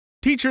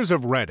Teachers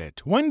of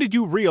Reddit, when did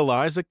you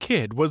realize a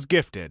kid was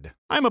gifted?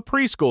 I'm a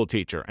preschool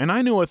teacher, and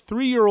I knew a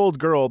 3-year-old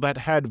girl that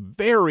had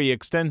very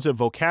extensive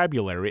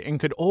vocabulary and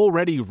could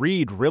already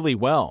read really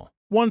well.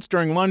 Once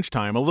during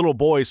lunchtime, a little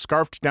boy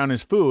scarfed down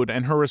his food,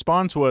 and her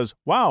response was,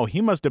 "Wow,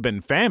 he must have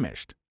been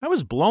famished." I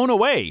was blown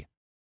away.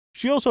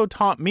 She also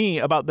taught me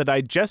about the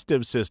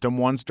digestive system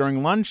once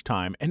during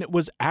lunchtime, and it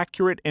was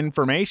accurate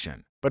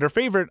information. But her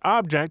favorite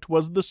object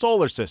was the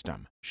solar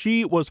system.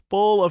 She was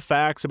full of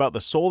facts about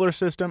the solar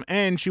system,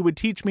 and she would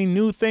teach me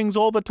new things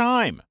all the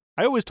time.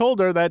 I always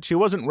told her that she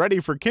wasn't ready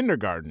for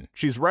kindergarten.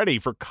 She's ready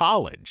for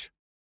college.